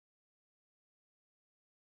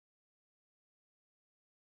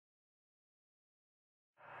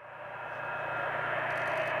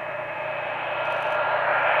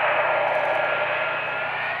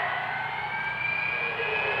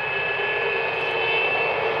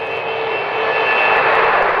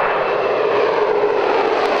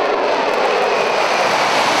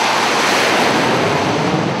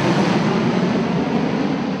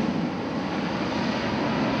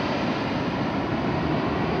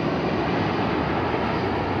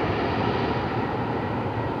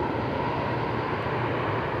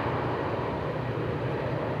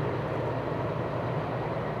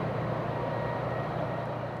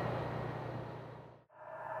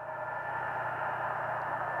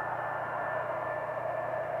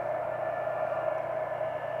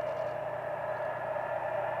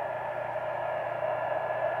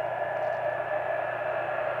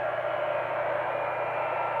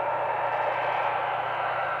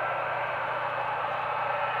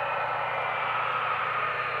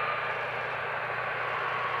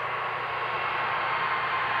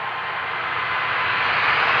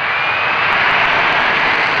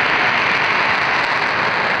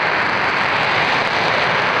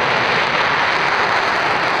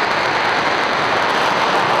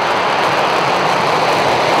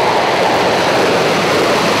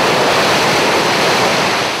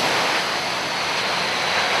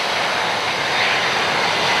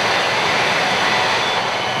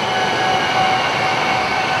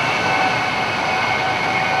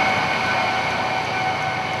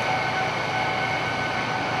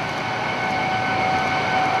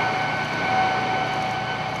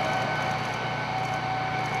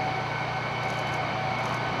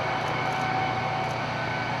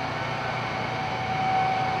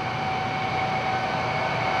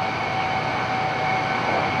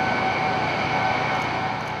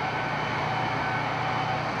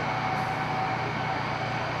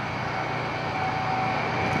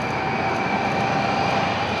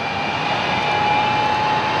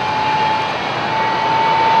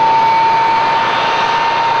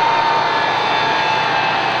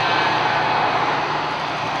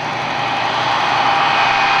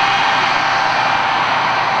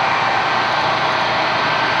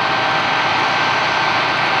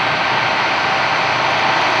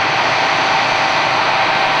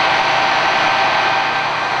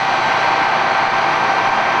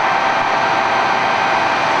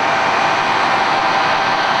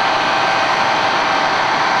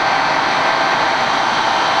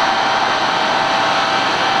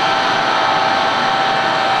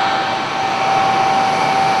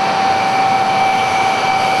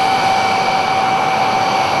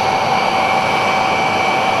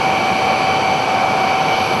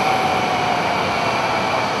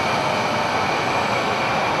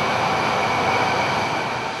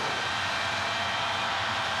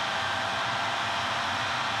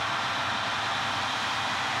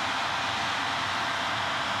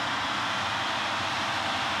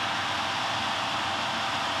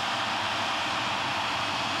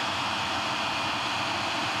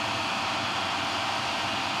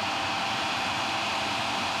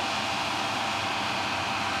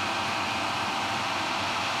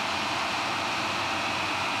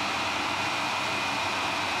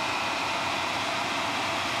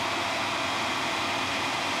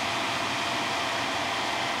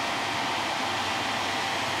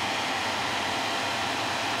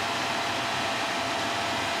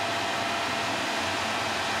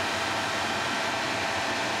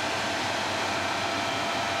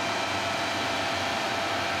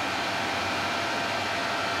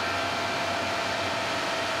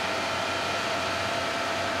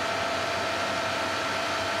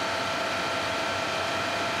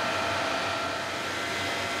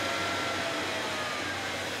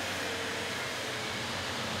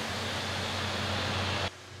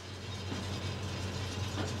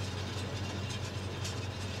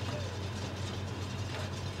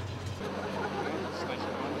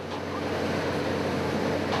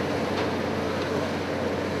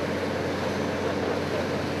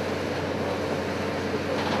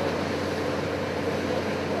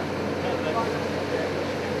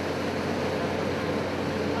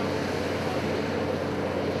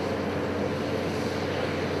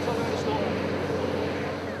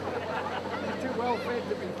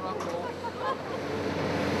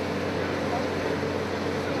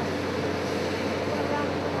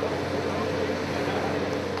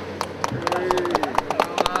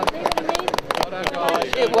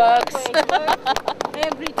It works.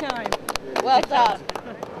 Every time. Well done.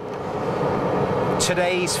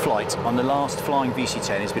 Today's flight on the last flying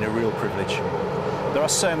VC10 has been a real privilege. There are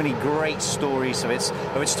so many great stories of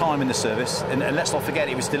its time in the service, and let's not forget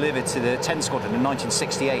it was delivered to the 10 Squadron in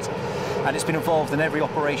 1968, and it's been involved in every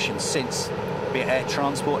operation since, be it air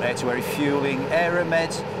transport, air-to-air refuelling,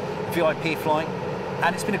 aeromed, VIP flying,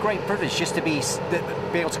 and it's been a great privilege just to be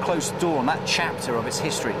able to close the door on that chapter of its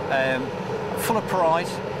history. Full of pride,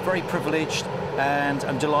 very privileged, and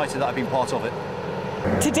I'm delighted that I've been part of it.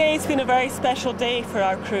 Today's been a very special day for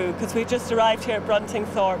our crew because we've just arrived here at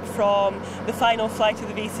Bruntingthorpe from the final flight of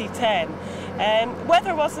the VC10.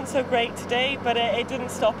 Weather wasn't so great today, but it didn't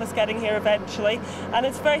stop us getting here eventually, and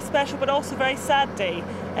it's a very special but also very sad day.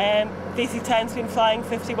 VC10's been flying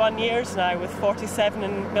 51 years now, with 47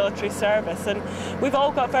 in military service, and we've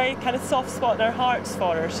all got a very kind of soft spot in our hearts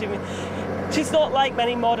for her. She's not like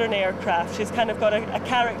many modern aircraft. She's kind of got a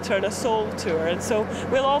character and a soul to her, and so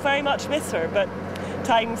we'll all very much miss her, but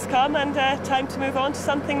time's come, and time to move on to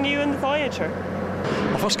something new in the Voyager.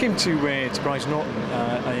 I first came to Brize Norton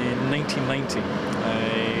in 1990.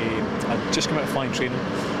 I'd just come out of flying training,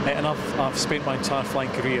 and I've spent my entire flying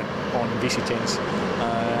career on VC10s,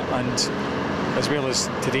 and as well as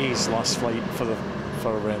today's last flight for the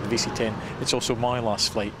VC10, it's also my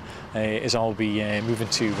last flight, as I'll be moving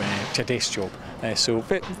to a desk job. So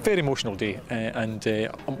very emotional day, and a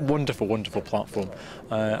wonderful, wonderful platform,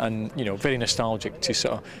 and very nostalgic to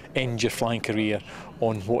sort of end your flying career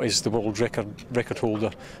on what is the world record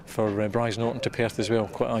holder for Brize Norton to Perth as well.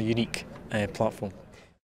 Quite a unique platform.